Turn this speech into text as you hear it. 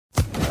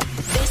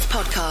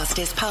podcast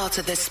is part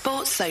of the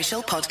Sports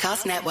Social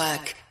Podcast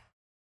Network.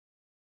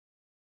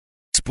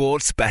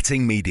 Sports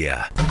Betting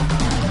Media.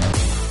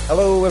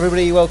 Hello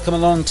everybody, welcome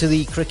along to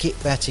the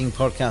Cricket Betting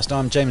Podcast.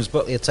 I'm James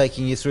Butler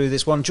taking you through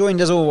this one,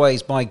 joined as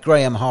always by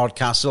Graham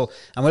Hardcastle.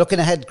 And we're looking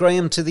ahead,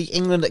 Graham, to the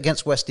England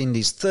against West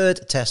Indies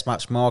third test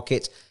match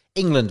market.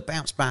 England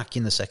bounced back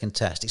in the second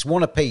test. It's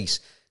one apiece,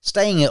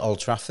 staying at Old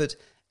Trafford,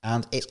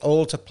 and it's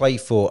all to play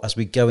for as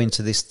we go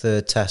into this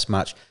third test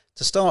match.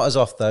 To start us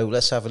off though,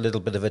 let's have a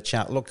little bit of a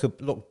chat,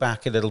 look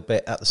back a little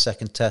bit at the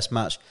second test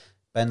match.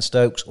 Ben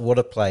Stokes, what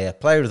a player.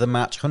 Player of the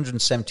match,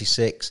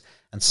 176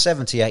 and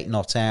 78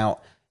 not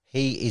out.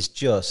 He is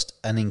just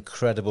an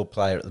incredible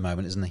player at the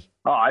moment, isn't he?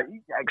 Oh,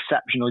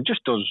 exceptional. He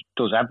just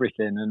does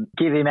everything, and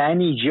give him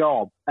any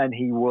job and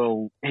he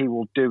will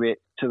do it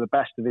to the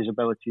best of his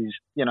abilities.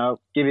 You know,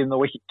 give him the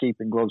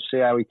wicket-keeping gloves, see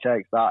how he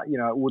takes that. You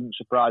know, it wouldn't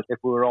surprise if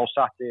we were all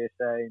sat here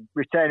saying,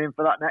 retain him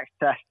for that next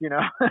test, you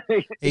know.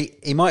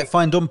 he might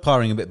find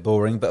umpiring a bit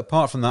boring, but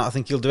apart from that, I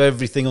think he'll do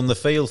everything on the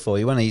field for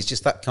you, won't he? He's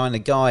just that kind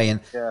of guy,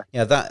 and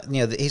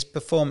his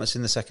performance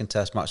in the second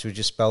test match was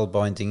just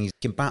spellbinding. He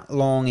can bat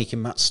long, he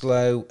can bat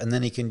slow, and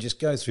then he can just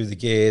go through the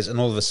gears, and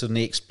all of a sudden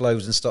he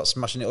explodes and starts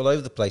smashing it all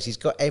over the place. He's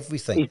got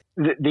everything.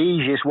 The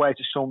easiest way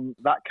to sum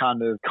that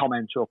kind of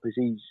comment up is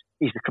he's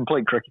the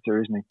complete cricketer,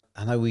 isn't he?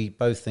 I know we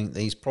both think that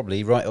he's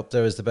probably right up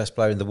there as the best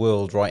player in the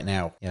world right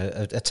now. You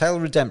know, a tale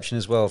of redemption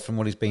as well from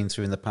what he's been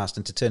through in the past,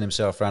 and to turn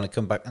himself around and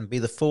come back and be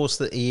the force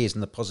that he is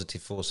and the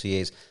positive force he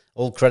is.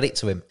 All credit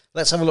to him.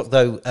 Let's have a look,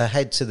 though,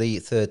 ahead to the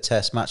third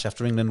test match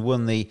after England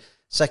won the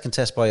second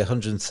test by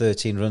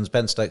 113 runs.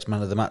 Ben Stokes,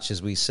 man of the match,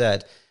 as we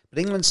said. But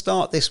England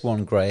start this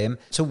one, Graham,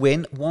 to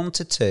win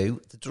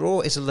 1-2. The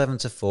draw is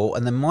 11-4,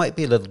 and there might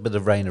be a little bit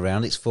of rain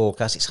around. It's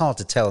forecast. It's hard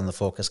to tell on the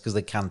forecast because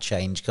they can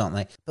change, can't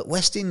they? But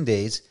West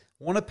Indies,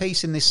 one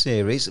apiece in this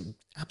series,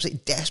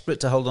 absolutely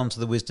desperate to hold on to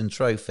the Wisden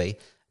Trophy.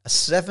 A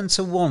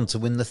 7-1 to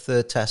win the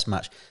third test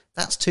match.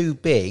 That's too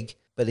big,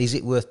 but is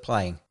it worth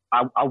playing?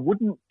 I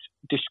wouldn't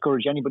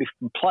discourage anybody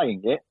from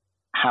playing it.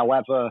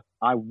 However,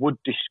 I would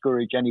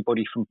discourage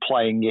anybody from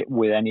playing it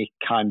with any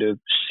kind of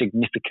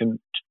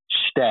significant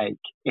stake.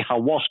 If I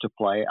was to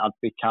play it, I'd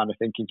be kind of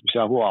thinking to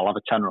myself, well, I'll have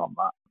a tenner on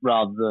that,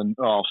 rather than,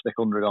 I'll stick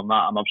 100 on that.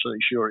 I'm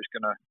absolutely sure it's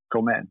going to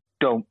come in.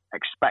 Don't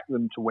expect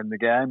them to win the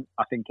game.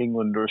 I think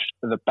England are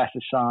the better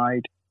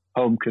side,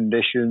 home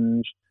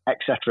conditions,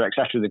 etc.,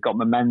 etc. They've got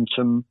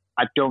momentum.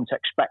 I don't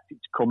expect it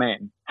to come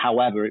in.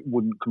 However, it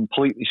wouldn't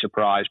completely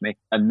surprise me,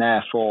 and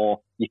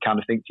therefore you kind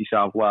of think to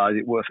yourself, well, is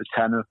it worth a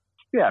tenner?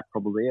 Yeah, it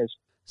probably is.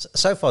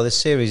 So far, this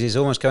series is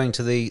almost going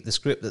to the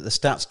script that the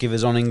stats give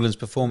us on England's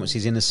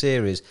performances in a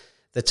series.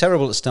 They're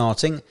terrible at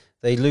starting.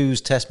 They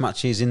lose test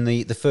matches in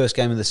the first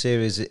game of the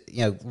series,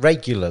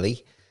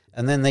 regularly,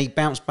 and then they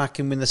bounce back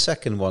and win the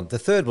second one. The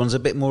third one's a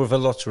bit more of a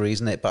lottery,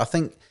 isn't it? But I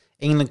think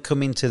England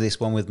come into this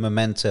one with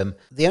momentum.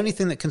 The only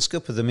thing that can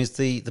scupper them is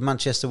the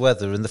Manchester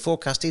weather, and the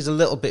forecast is a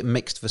little bit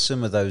mixed for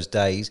some of those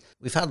days.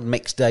 We've had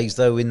mixed days,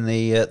 though, in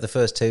the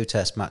first two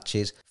test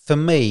matches. For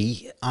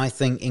me, I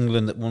think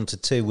England at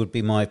 1-2 would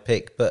be my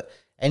pick, but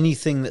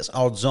anything that's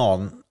odds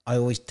on, I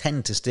always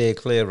tend to steer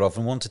clear of,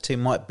 and 1-2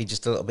 might be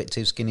just a little bit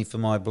too skinny for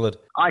my blood.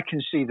 I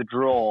can see the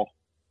draw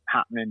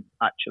happening,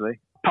 actually.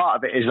 Part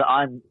of it is that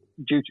I'm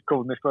due to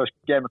cover my first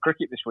game of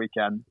cricket this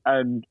weekend,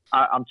 and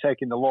I'm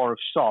taking the law of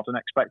sod and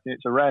expecting it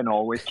to rain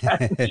all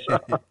weekend.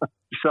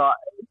 so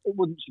it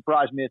wouldn't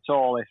surprise me at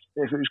all if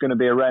it was going to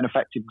be a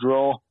rain-affected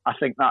draw. I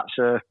think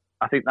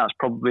that's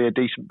probably a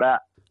decent bet.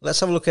 Let's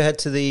have a look ahead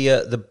to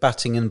the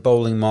batting and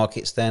bowling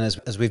markets then,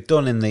 as we've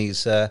done in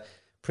these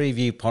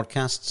preview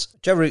podcasts.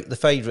 Joe Root, the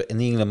favourite in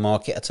the England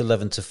market, at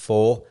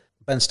 11-4.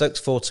 Ben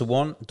Stokes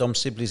 4-1. Dom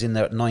Sibley's in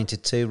there at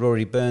 9-2.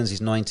 Rory Burns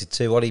is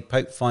 9-2. Ollie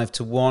Pope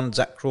 5-1.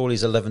 Zach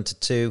Crawley's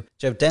 11-2.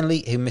 Joe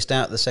Denley, who missed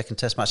out the second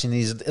test match and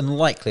is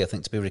unlikely, I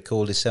think, to be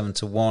recalled, is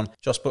 7-1.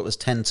 Josh Butler's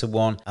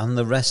 10-1, and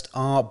the rest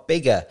are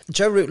bigger.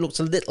 Joe Root looked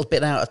a little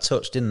bit out of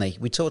touch, didn't he?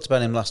 We talked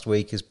about him last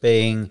week as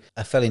being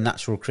a fairly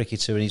natural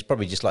cricketer, and he's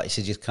probably just, like you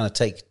said, just kind of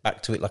take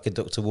back to it like a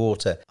duck to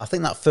water. I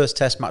think that first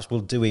test match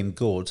will do him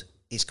good.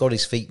 It's got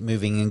his feet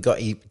moving and got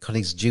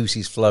his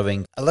juices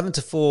flowing.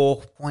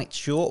 11-4, quite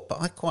short, but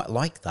I quite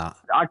like that.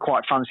 I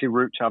quite fancy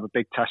Root to have a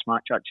big test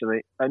match,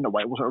 actually. No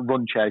way, it wasn't a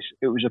run chase.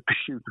 It was a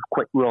pursuit of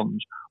quick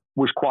runs.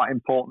 Was quite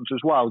important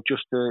as well,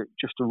 just to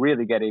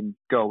really get him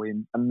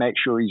going and make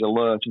sure he's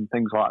alert and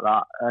things like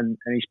that. And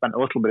he spent a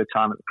little bit of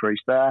time at the crease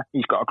there.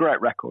 He's got a great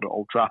record at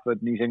Old Trafford,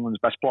 and he's England's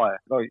best player.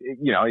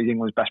 He's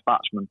England's best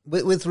batsman.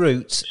 With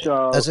Root,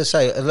 as I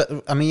say,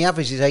 I mean, he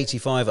averages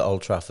 85 at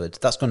Old Trafford.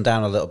 That's gone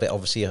down a little bit,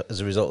 obviously, as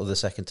a result of the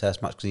second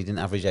test match, because he didn't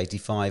average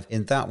 85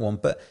 in that one.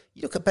 But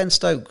you look at Ben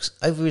Stokes,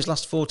 over his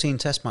last 14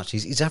 test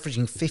matches, he's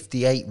averaging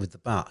 58 with the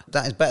bat.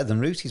 That is better than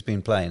Root he's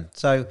been playing.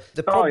 So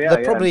they're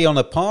probably on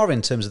a par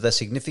in terms of their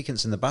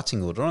significance in the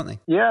batting order, aren't they?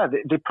 Yeah,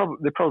 they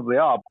probably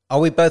are. Are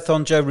we both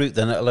on Joe Root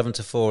then at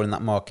 11-4 in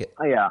that market?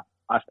 Yeah,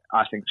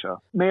 I think so.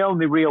 My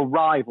only real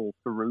rival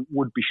for Root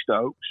would be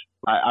Stokes.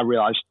 I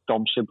realised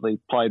Dom Sibley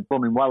played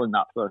blooming well in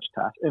that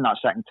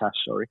second test.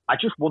 I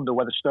just wonder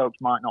whether Stokes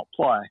might not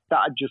play.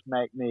 That'd just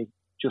make me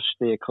just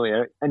steer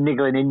clear. A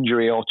niggling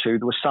injury or two,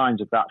 there were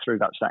signs of that through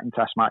that second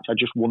test match. I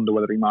just wonder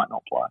whether he might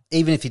not play.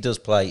 Even if he does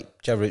play,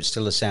 Joe Root's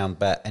still a sound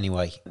bet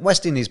anyway.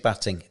 West Indies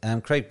batting.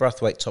 Craig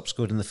Brathwaite top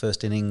scored in the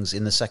first innings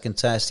in the second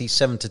test. He's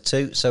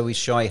 7-2, so is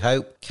Shy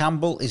Hope.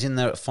 Campbell is in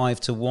there at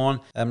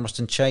 5-1.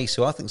 Ruston Chase,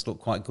 who I think's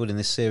looked quite good in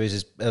this series,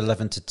 is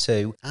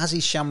 11-2. As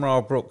is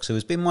Shamrar Brooks, who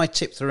has been my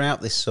tip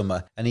throughout this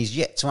summer, and he's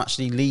yet to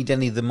actually lead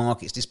any of the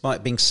markets,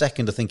 despite being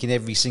second, I think, in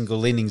every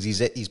single innings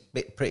he's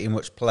pretty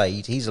much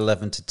played. He's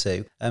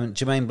 11-2.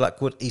 Jermaine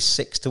Blackwood is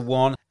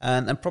 6-1,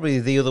 and probably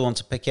the other one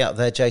to pick out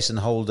there, Jason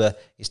Holder,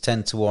 is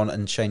 10-1,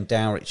 and Shane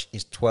Dowrich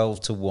is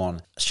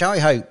 12-1. Shy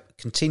Hope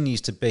continues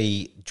to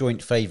be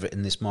joint favourite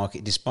in this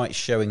market, despite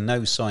showing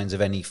no signs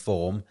of any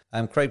form.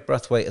 Craig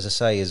Brathwaite, as I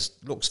say,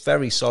 looks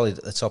very solid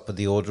at the top of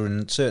the order,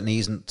 and certainly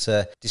isn't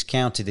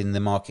discounted in the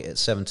market at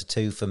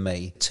 7-2 for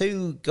me.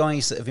 Two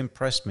guys that have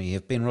impressed me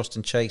have been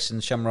Ruston Chase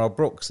and Shamrar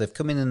Brooks. They've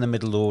come in the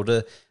middle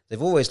order.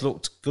 They've always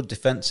looked good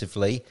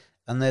defensively,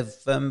 and they've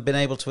been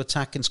able to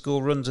attack and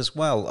score runs as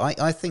well.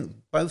 I think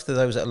both of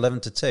those at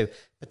 11-2,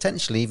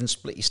 potentially even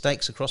split your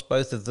stakes across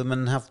both of them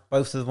and have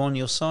both of them on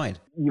your side.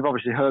 You've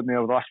obviously heard me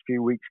over the last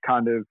few weeks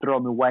kind of throw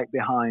my weight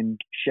behind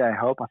Shea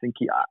Hope. I think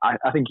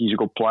he's a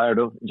good player.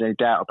 There's any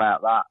doubt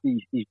about that.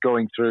 He's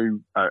going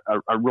through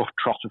a rough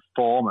trot of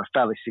form, a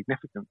fairly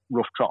significant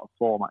rough trot of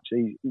form,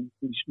 actually.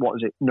 He's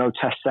no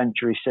test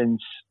century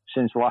since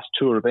the last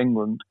tour of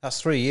England.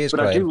 That's 3 years,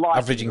 Graham,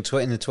 averaging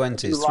in the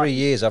 20s. 3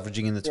 years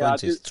averaging in the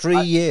 20s.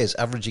 3 years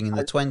averaging in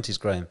the 20s,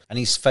 Graham. And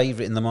he's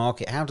favourite in the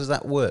market. How does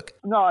that work?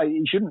 No,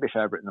 he shouldn't be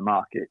favourite in the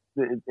market.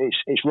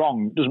 It's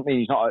wrong. It doesn't mean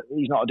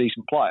he's not a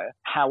decent player.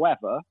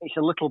 However, it's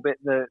a little bit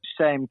the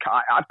same.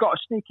 I've got a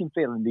sneaking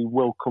feeling he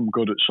will come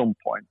good at some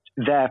point.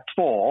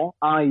 Therefore,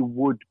 I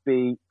would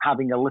be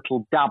having a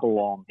little dabble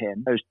on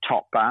him as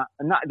top bat.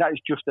 And that is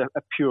just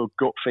a pure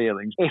gut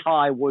feeling. If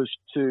I was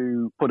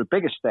to put a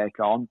bigger stake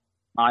on,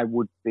 I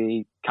would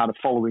be kind of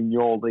following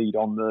your lead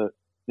on the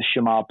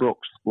Shamar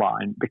Brooks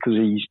line, because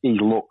he's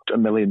looked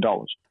 $1 million.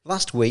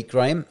 Last week,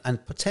 Graham,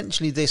 and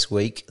potentially this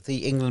week,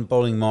 the England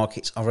bowling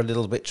markets are a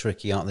little bit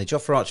tricky, aren't they?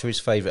 Jofra Archer is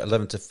favourite,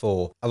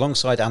 11-4,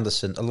 alongside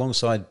Anderson,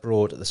 alongside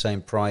Broad at the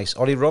same price.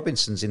 Ollie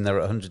Robinson's in there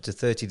at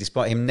 100-30,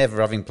 despite him never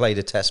having played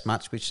a test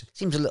match, which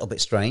seems a little bit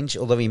strange,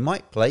 although he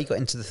might play. He got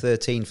into the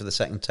 13 for the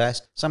second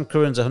test. Sam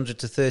Curran's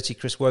 100-30,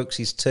 Chris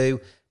Wokes is 2.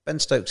 Ben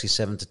Stokes is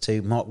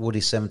 7-2, Mark Wood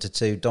is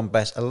 7-2, Don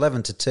Best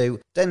 11-2,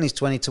 Denley's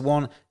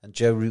 20-1, and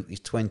Joe Root is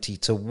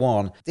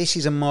 20-1. This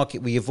is a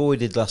market we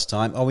avoided last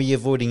time. Are we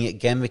avoiding it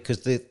again?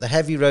 Because the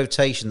heavy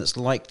rotation that's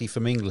likely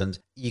from England,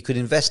 you could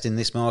invest in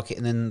this market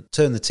and then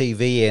turn the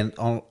TV in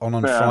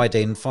on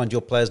Friday and find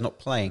your players not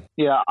playing.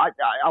 Yeah,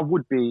 I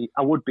would be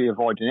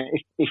avoiding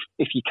it.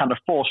 If you kind of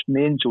forced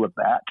me into a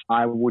bet,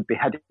 I would be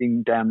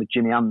heading down the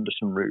Jimmy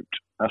Anderson route.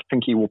 I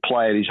think he will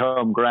play at his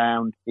home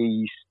ground.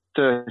 He's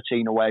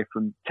 13 away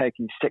from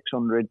taking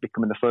 600,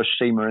 becoming the first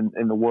seamer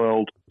in the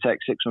world to take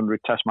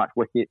 600 test match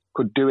wicket.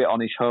 Could do it on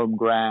his home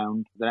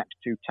ground. The next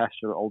two tests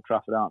are at Old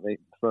Trafford, aren't they?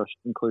 First,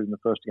 including the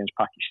first against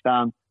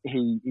Pakistan.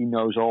 He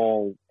knows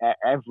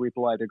every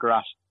blade of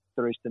grass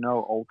there is to know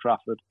at Old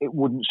Trafford. It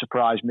wouldn't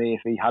surprise me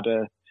if he had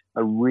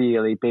a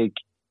really big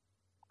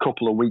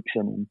couple of weeks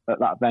in him at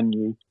that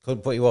venue.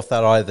 Couldn't put you off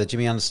that either.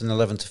 Jimmy Anderson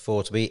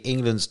 11-4 to be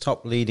England's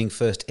top leading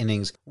first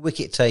innings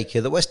wicket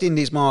taker. The West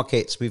Indies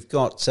markets, we've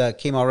got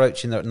Kemar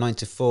Roach in there at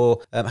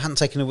 9-4. Hadn't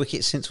taken a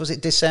wicket since, was it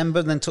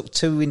December, and then took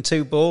 2 in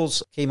 2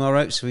 balls. Kemar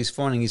Roach, so he's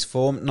finding his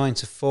form,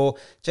 9-4.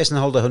 Jason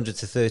Holder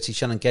 100-30.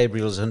 Shannon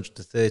Gabriel is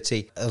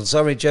 100-30.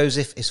 Alzari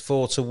Joseph is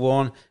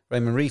 4-1.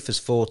 Raymond Reef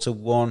is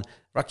 4-1.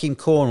 Rakeem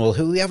Cornwall,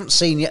 who we haven't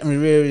seen yet and we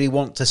really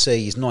want to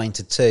see, is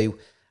 9-2.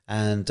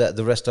 And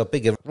the rest are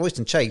bigger.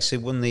 Royston Chase, who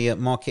won the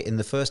market in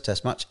the first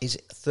test match, is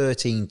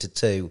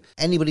 13-2.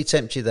 Anybody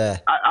tempt you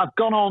there? I've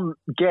gone on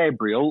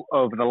Gabriel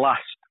over the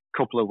last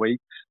couple of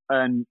weeks,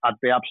 and I'd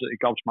be absolutely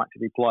gobsmacked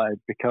if he played,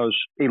 because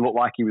he looked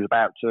like he was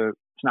about to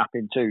snap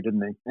in two,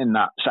 didn't he, in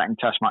that second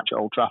test match at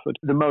Old Trafford.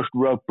 The most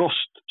robust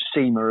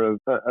seamer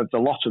of the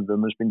lot of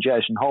them has been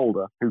Jason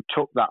Holder, who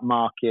took that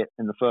market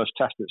in the first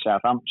test at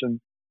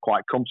Southampton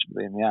quite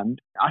comfortably in the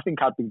end. I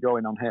think I'd be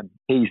going on him.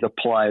 He's the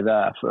play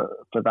there for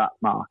that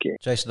market.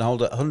 Jason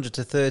Holder,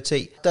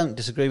 100-30. Don't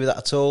disagree with that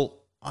at all.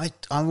 I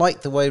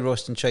like the way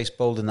Royston Chase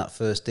bowled in that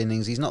first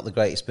innings. He's not the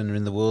greatest spinner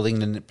in the world.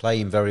 England play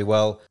him very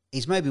well.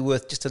 He's maybe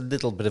worth just a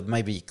little bit of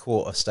maybe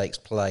quarter stakes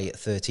play at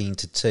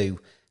 13-2,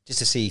 just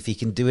to see if he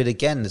can do it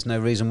again. There's no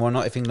reason why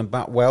not. If England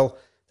bat well,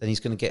 then he's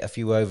going to get a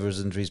few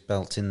overs under his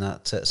belt in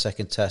that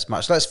second test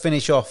match. Let's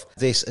finish off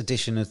this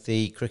edition of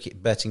the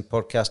Cricket Betting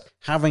Podcast,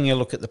 having a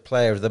look at the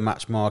player of the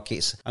match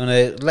markets. I'm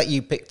going to let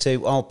you pick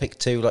 2. I'll pick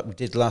 2 like we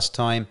did last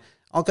time.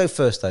 I'll go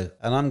first, though,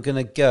 and I'm going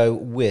to go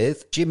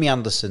with Jimmy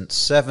Anderson,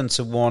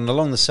 7-1,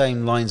 along the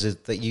same lines as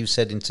that you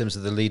said in terms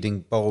of the leading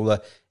bowler.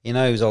 He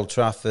knows Old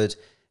Trafford.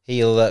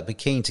 he'll be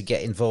keen to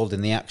get involved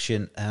in the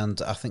action,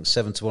 and I think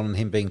 7-1 on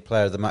him being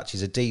player of the match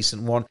is a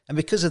decent one. And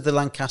because of the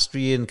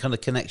Lancastrian kind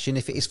of connection,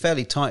 if it is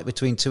fairly tight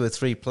between 2 or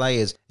 3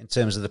 players in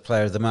terms of the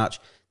player of the match,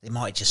 they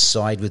might just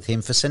side with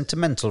him for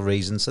sentimental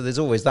reasons. So there's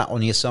always that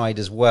on your side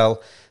as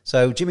well.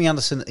 So Jimmy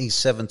Anderson is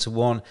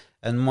 7-1.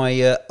 And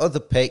my other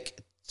pick,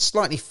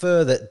 slightly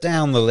further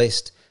down the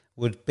list,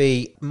 would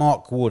be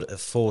Mark Wood at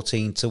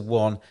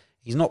 14-1.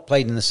 He's not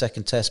played in the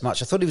second test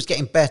match. I thought he was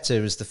getting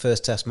better as the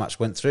first test match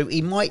went through.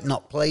 He might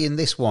not play in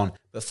this one,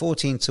 but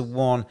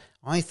 14-1,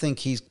 I think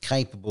he's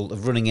capable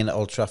of running in at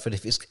Old Trafford.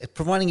 If it's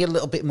providing a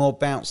little bit more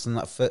bounce than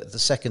the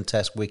second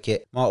test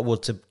wicket, Mark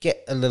Wood to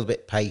get a little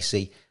bit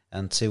pacey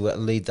and to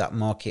lead that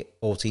market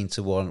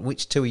 14-1.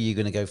 Which two are you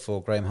going to go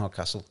for, Graham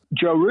Hardcastle?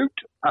 Joe Root,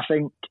 I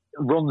think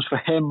runs for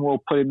him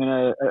will put him in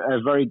a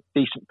very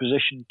decent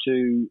position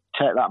to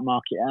take that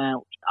market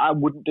out. I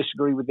wouldn't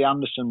disagree with the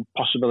Anderson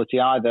possibility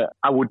either.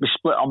 I would be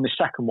split on the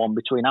second one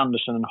between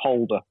Anderson and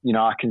Holder. You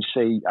know, I can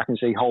see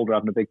Holder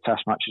having a big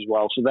test match as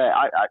well. So there,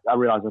 I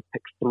realise I've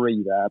picked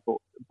 3 there, but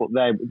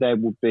there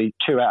would be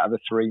 2 out of the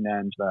 3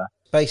 names there.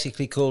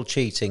 Basically called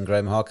cheating,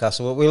 Graham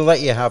Hardcastle. Well, we'll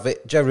let you have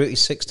it. Joe Root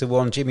is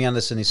 6-1, Jimmy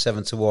Anderson is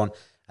 7-1,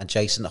 and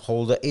Jason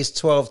Holder is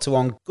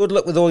 12-1. Good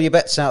luck with all your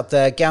bets out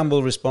there.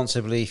 Gamble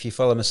responsibly if you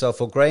follow myself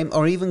or Graham,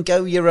 or even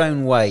go your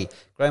own way.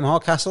 Graham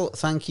Hardcastle,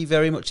 thank you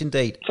very much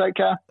indeed. Take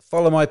care.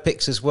 Follow my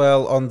picks as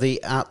well on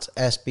the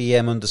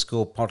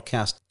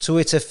 @SBM_podcast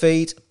Twitter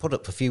feed. Put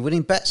up a few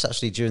winning bets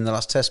actually during the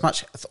last test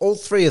match. All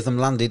 3 of them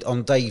landed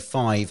on day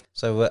 5.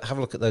 So have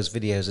a look at those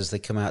videos as they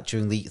come out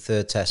during the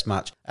 3rd test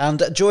match.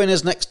 And join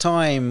us next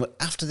time.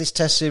 After this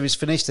test series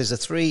finished, there's a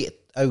 3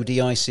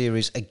 ODI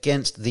series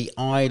against the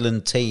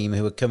Ireland team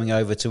who are coming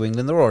over to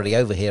England. They're already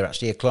over here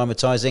actually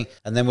acclimatising.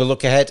 And then we'll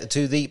look ahead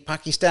to the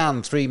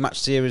Pakistan 3-match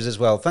series as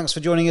well. Thanks for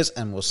joining us,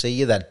 and we'll see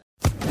you then.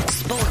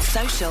 Sports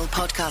Social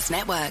Podcast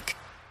Network.